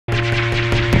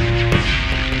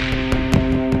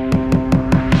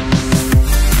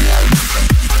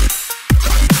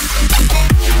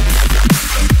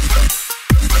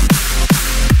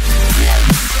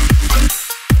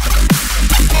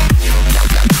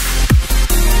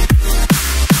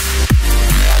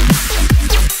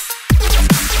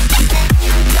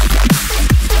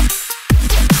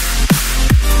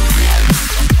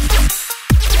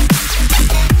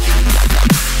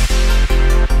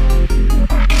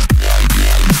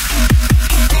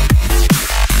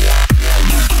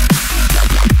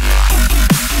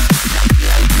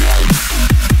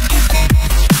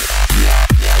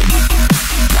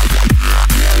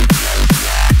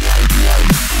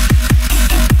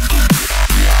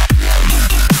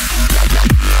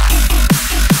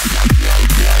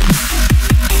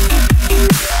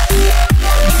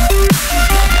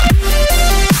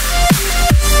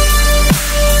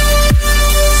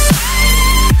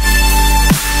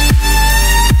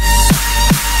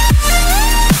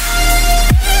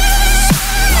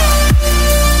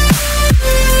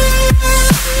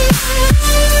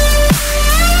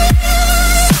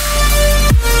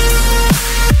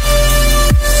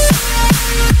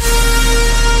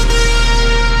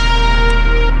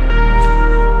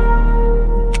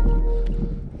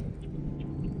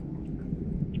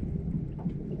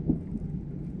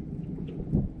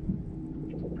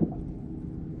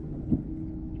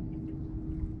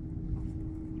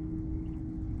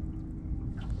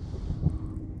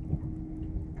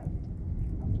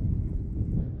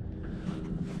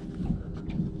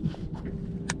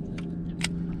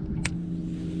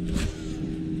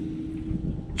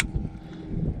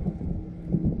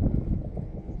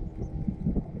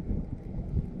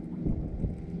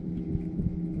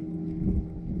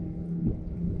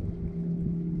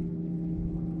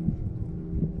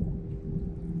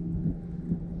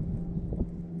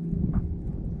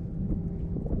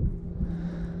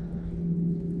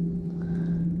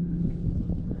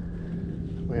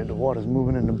Yeah, the water's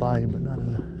moving in the bayou, but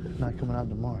not coming out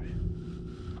the marsh.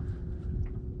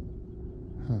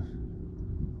 Huh.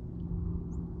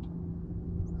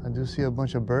 I do see a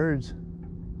bunch of birds.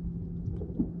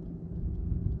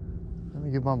 Let me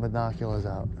get my binoculars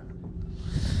out.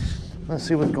 Let's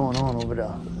see what's going on over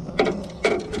there.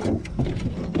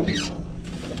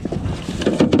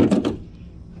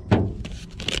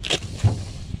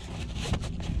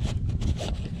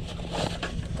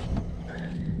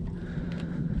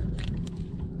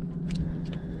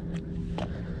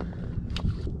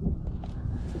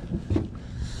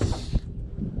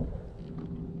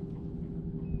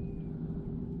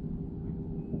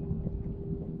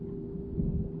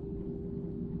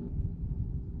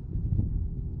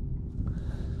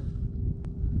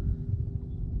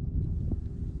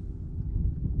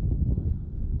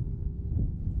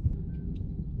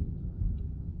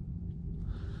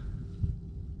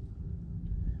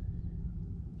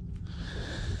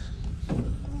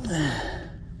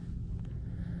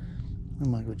 I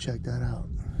might go check that out.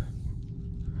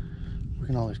 We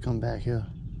can always come back here.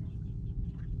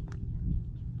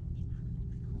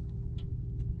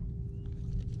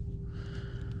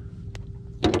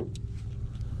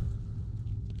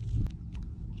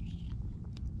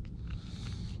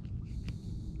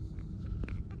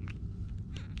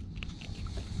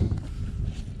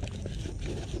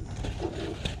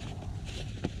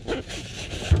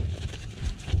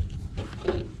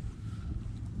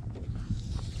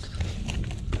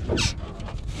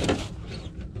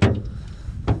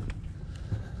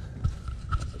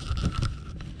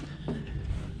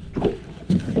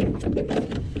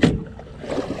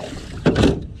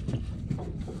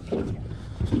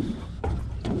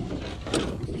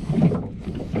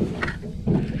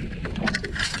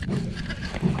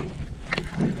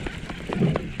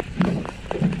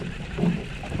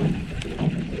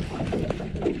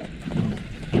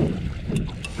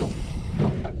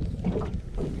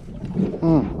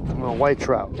 White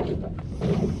trout. You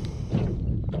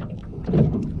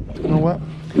know what?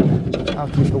 I'll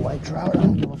keep the white trout. I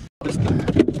don't give a fuck.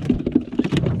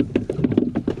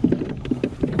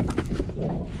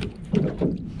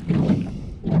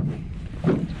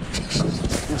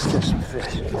 Let's catch some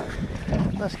fish.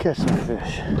 Let's catch some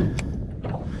fish.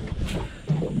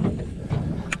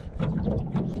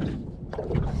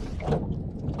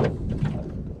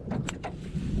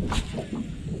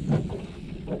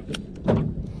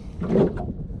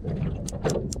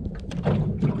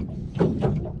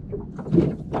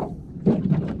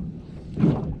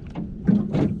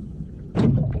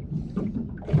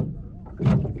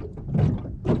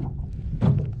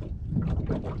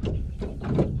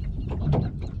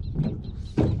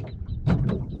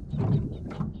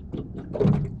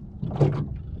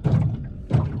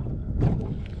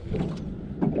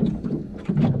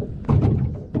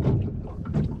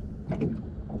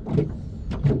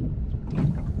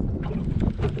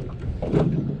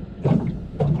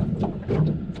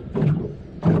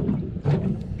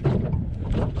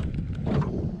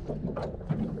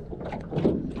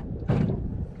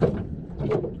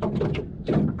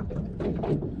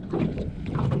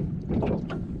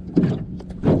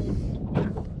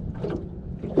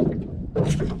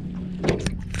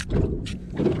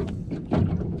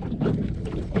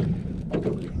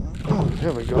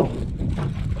 There we go.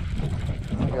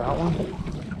 I got one.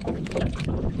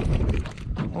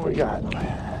 What we got?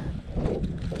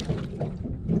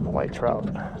 White trout.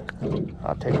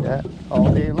 I'll take that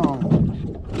all day long.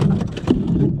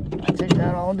 I'll take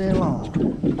that all day long.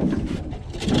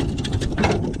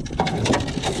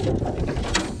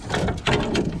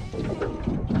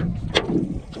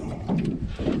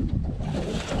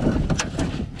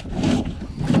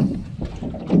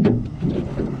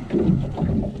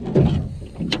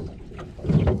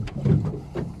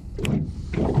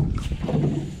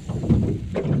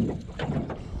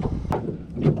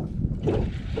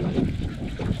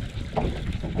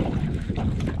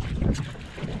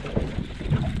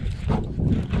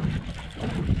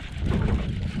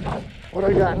 What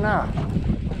do I got now?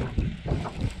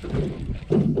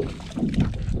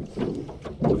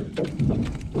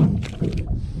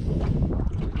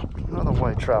 Another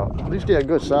white trout. At least they're a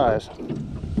good size.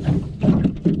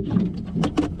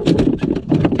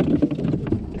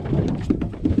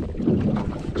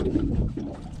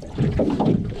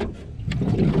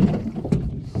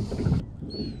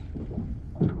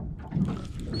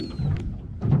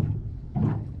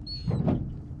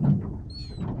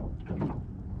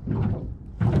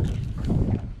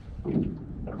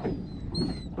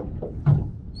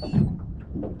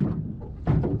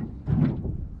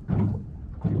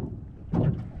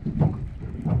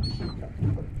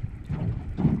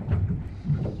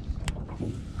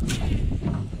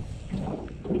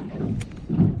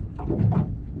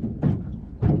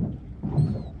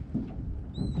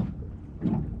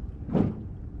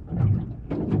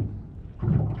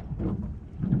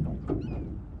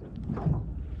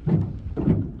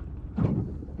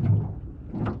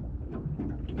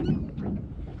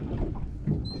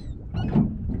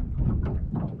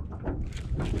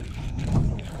 Oh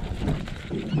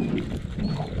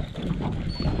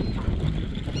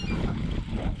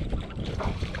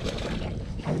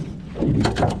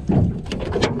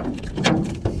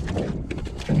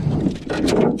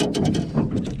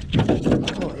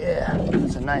yeah,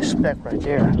 that's a nice speck right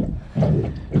there.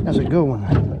 That's a good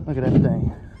one. Look at that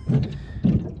thing.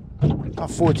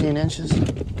 About 14 inches,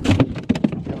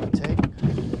 give or take.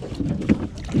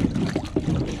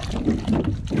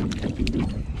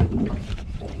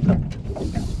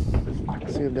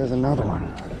 Let's see if there's another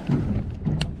one.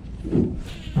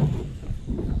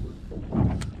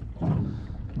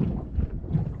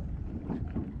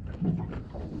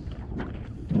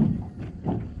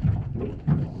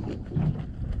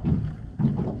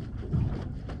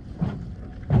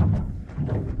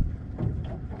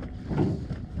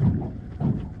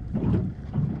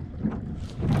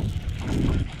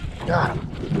 Got him.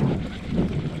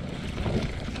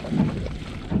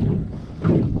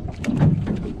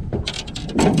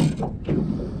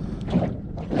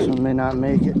 This one may not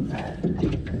make it. Yeah.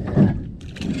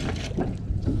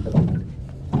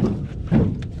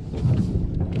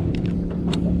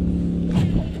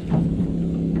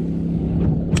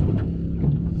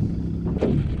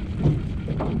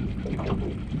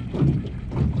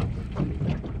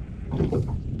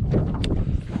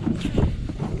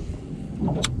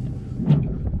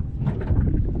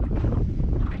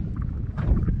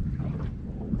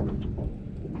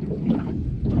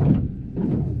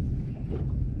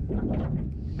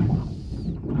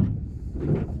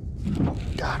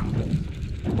 Got him.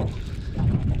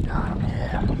 Got him,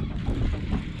 yeah.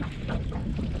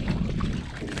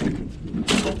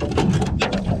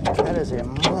 That is a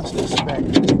monster speck.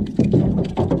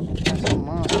 That's a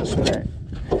monster speck.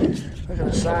 Look at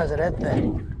the size of that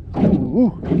thing.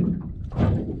 Ooh.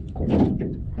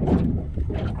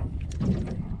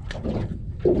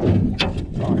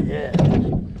 Oh yeah.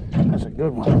 That's a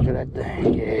good one. Look at that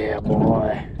thing. Yeah,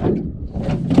 boy.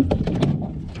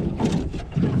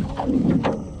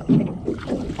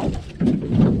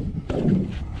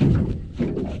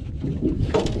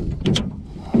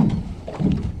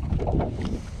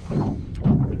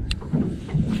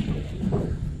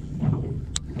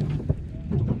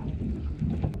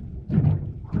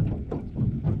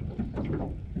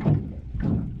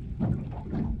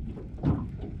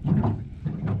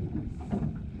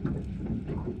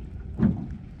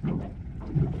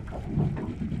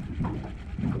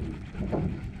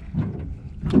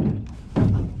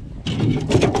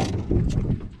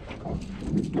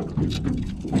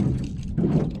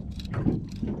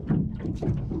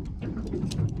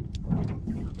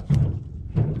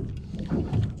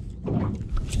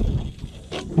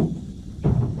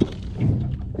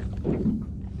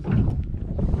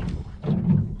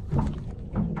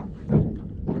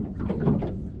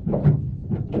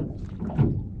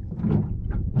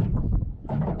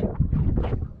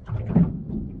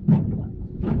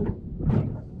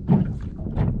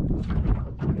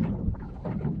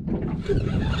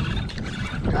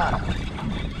 Got him.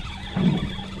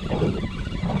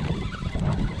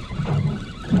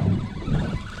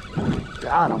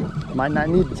 Got him. Might not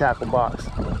need the tackle box.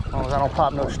 As long as I don't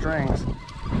pop no strings.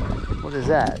 What is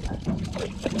that?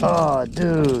 Oh,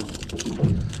 dude.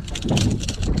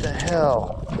 What the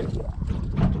hell?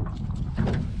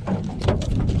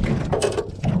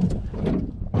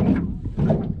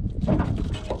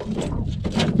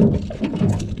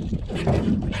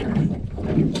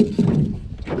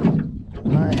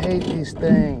 I hate these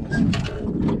things.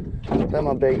 Let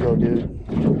my bait go, dude.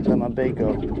 Let my bait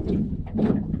go.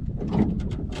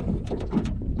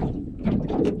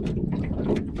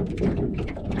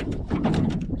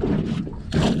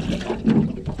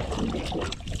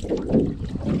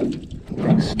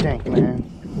 Things stink, man.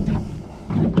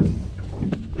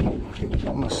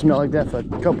 I'm gonna smell like that for a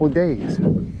couple of days.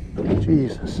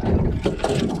 Jesus.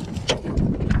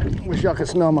 Wish y'all could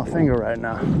smell my finger right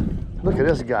now. Look at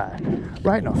this guy,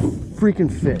 right in a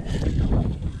freaking fish.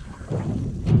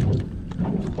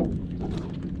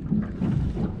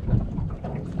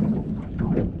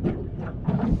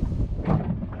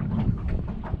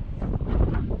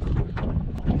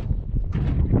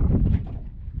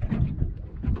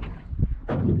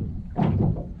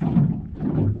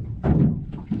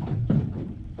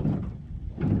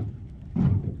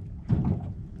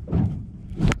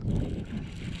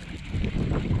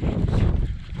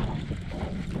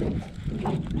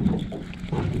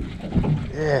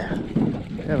 Yeah,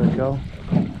 there we go.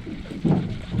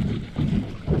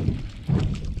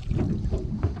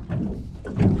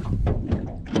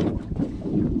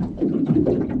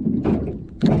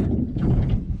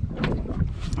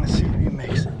 Let's see if he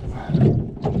makes it.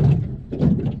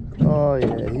 Oh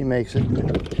yeah, he makes it.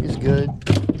 He's good.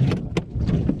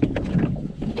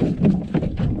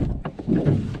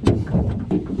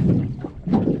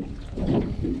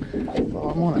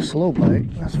 Well, I'm on a slow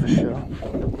bite, that's for sure.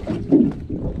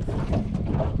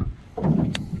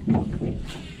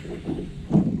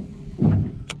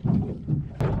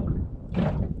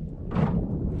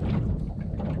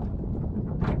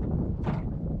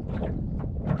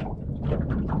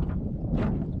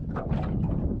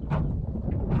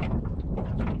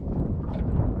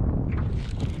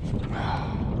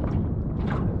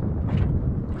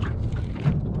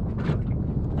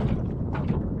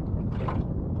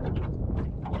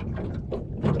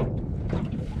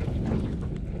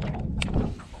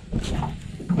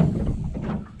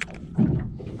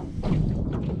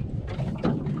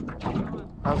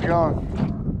 How's it going?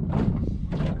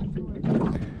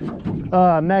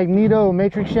 Magneto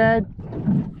Matrix Shad?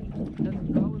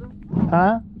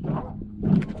 Huh?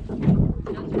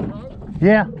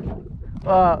 Yeah.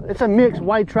 It's a mix,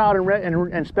 white trout and red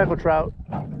and speckled trout.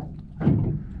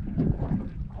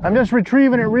 I'm just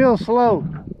retrieving it real slow.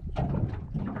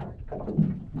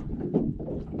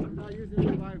 Not using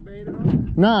your live bait at all?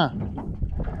 Nah.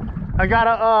 I got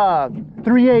a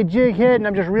 3/8 jig head and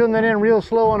I'm just reeling it in real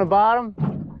slow on the bottom,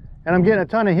 and I'm getting a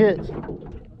ton of hits.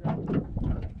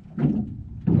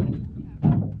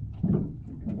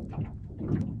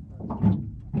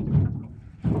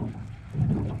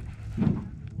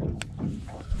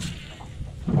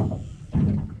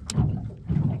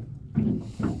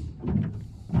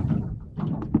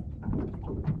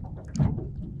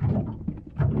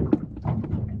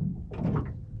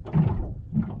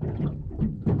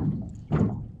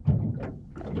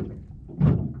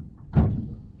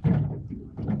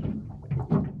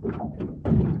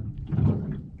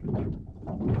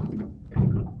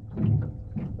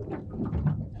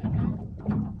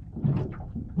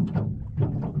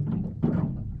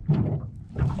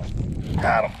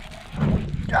 Got him.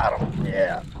 Got him.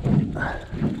 Yeah.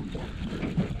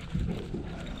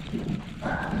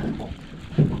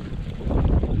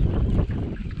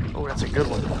 Oh, that's a good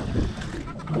one.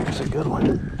 That's a good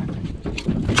one.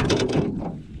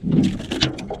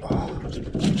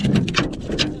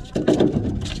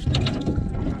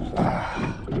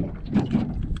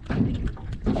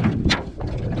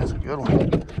 That's a good one.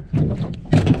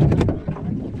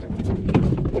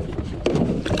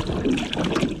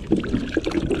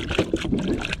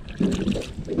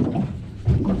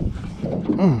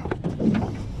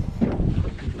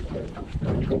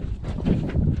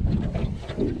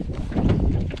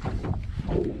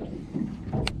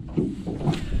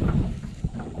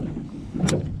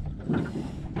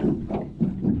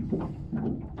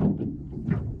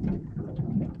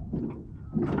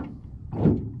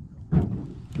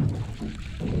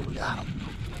 Got him.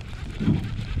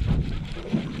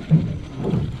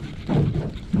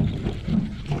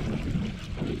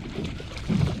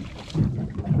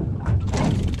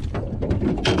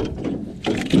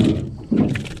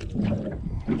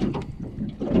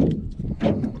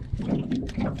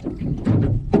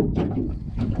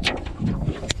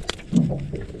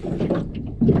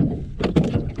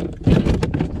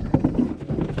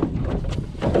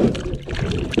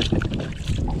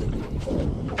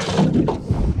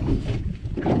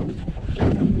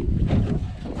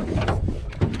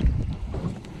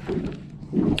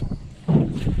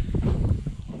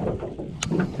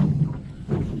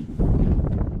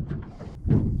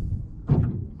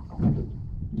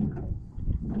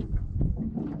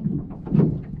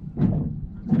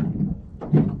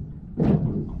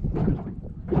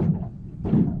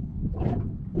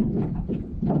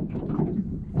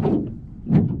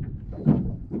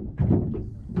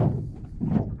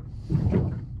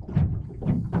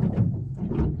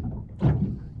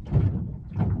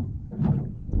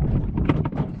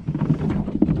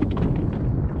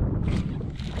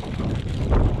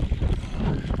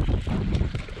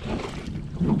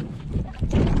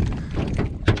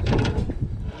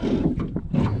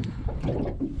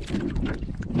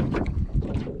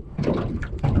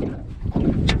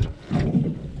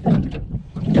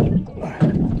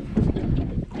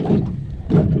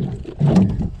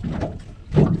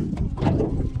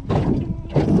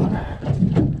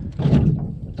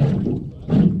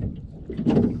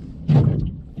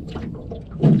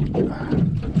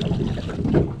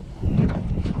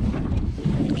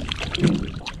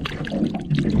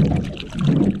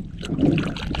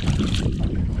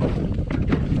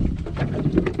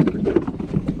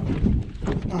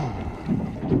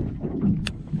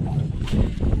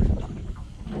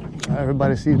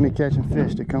 Everybody sees me catching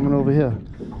fish, they're coming over here.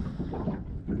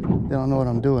 They don't know what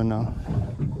I'm doing though.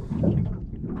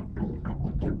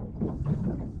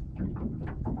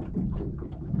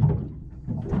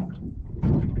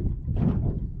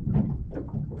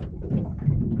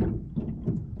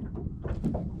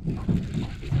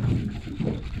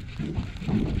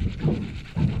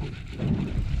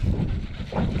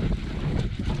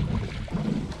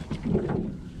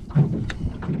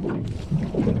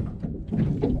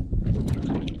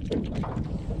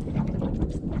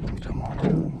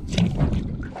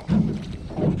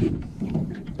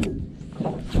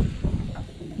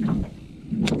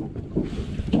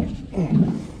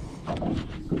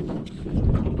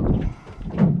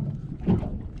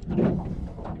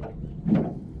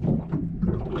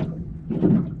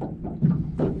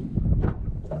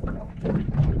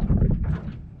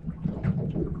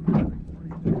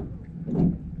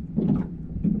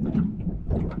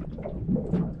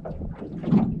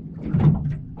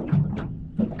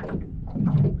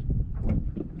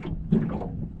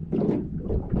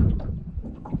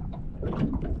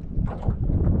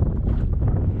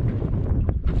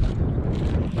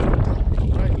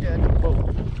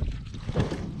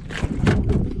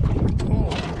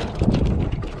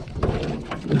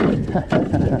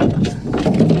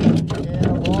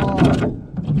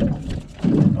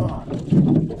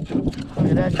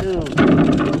 dude.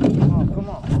 Oh, come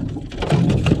on.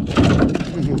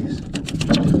 Jeez.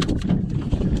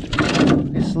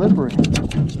 It's slippery.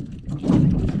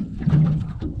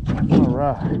 All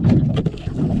right.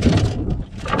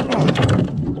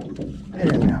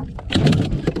 Get in now.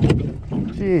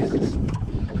 Jesus.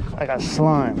 I got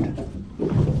slimed.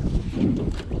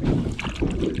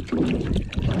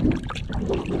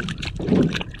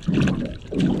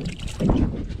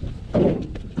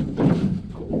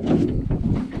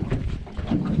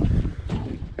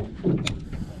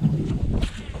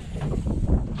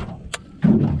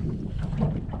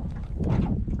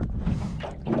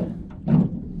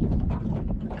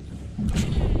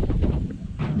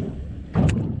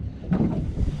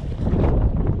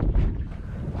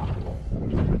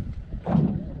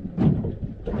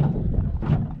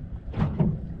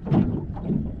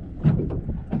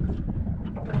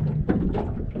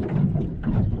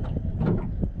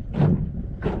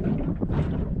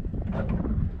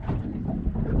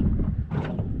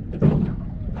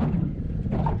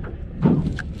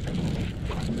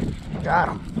 Got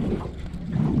him.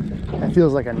 That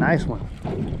feels like a nice one.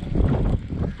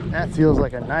 That feels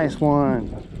like a nice one.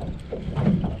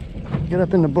 Get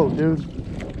up in the boat, dude.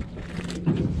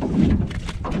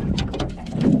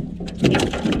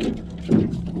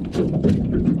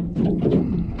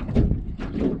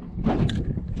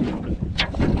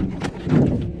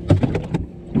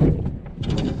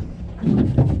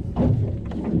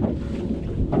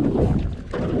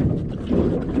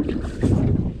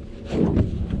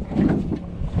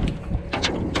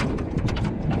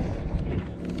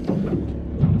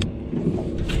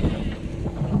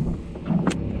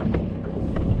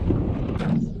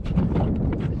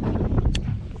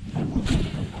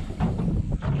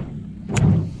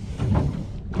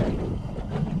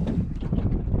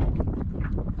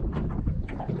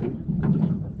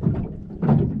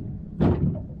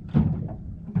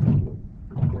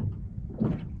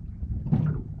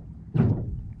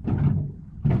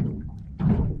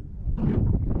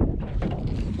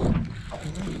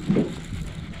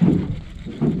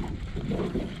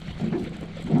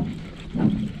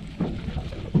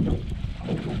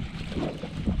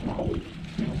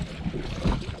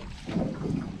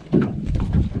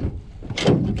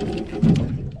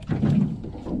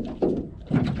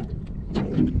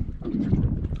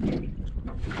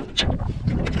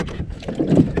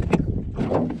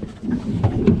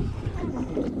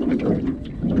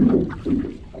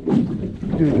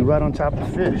 Dude, you're right on top of the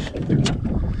fish.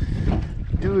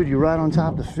 Dude, you're right on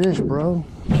top of the fish, bro.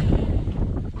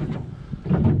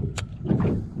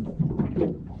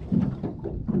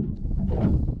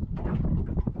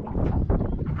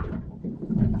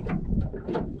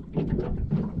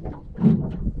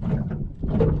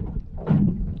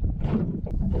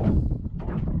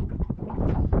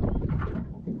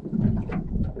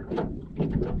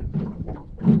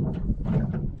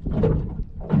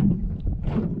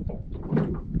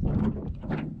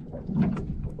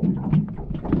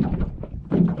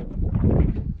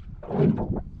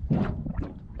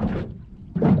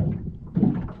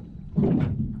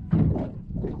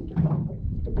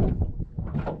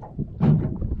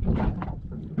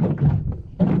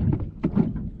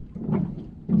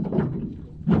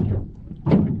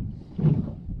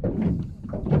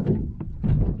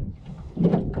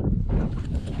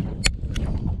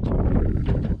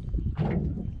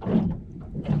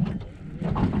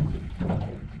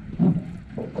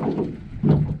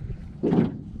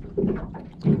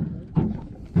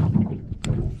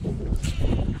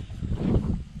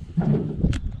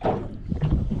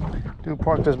 Dude,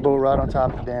 park this boat right on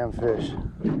top of the damn fish.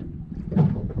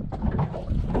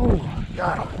 Ooh,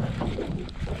 got him.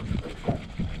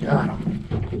 Got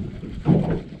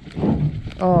him.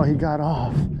 Oh, he got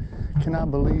off.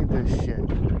 Cannot believe this shit.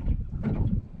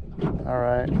 All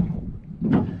right.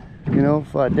 You know,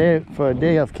 for a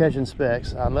day of catching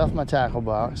specks, I left my tackle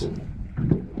box.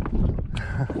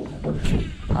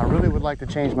 I really would like to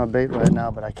change my bait right now,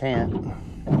 but I can't.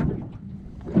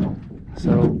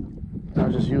 So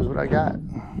I'll just use what I got.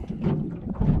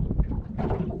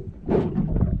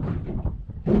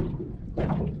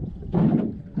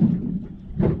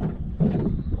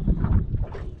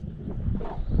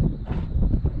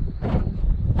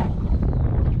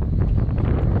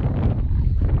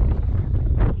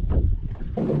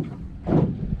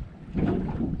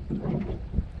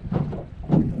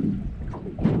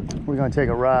 We're gonna take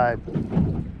a ride.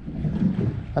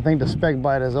 I think the speck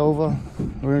bite is over.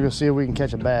 We're gonna go see if we can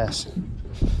catch a bass.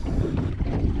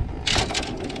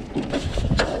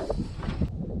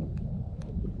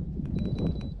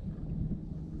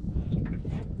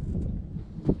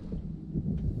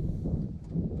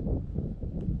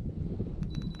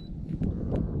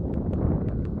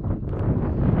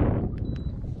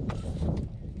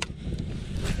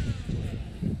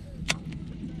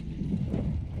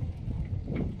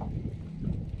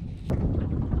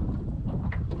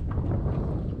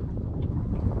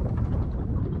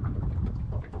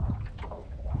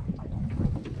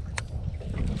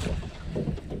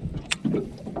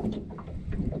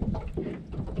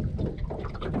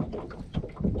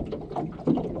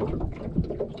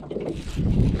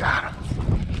 Got him.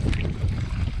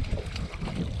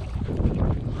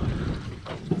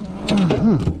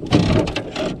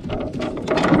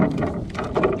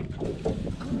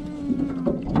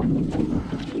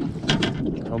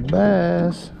 A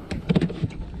bass.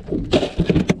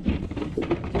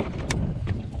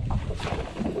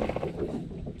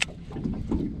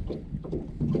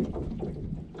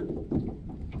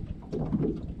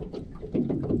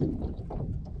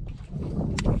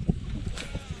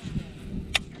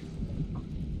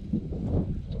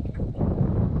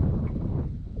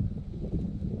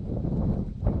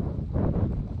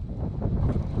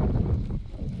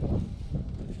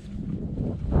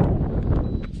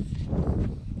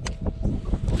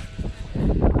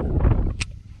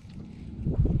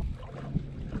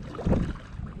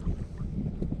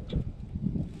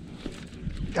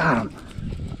 Got him.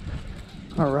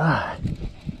 All right.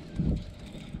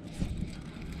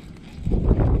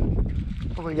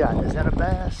 What we got? Is that a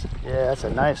bass? Yeah, that's a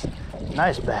nice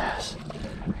bass.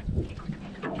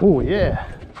 Oh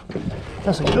yeah,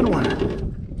 that's a good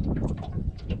one.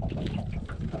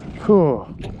 Cool.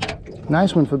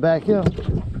 Nice one for back hill.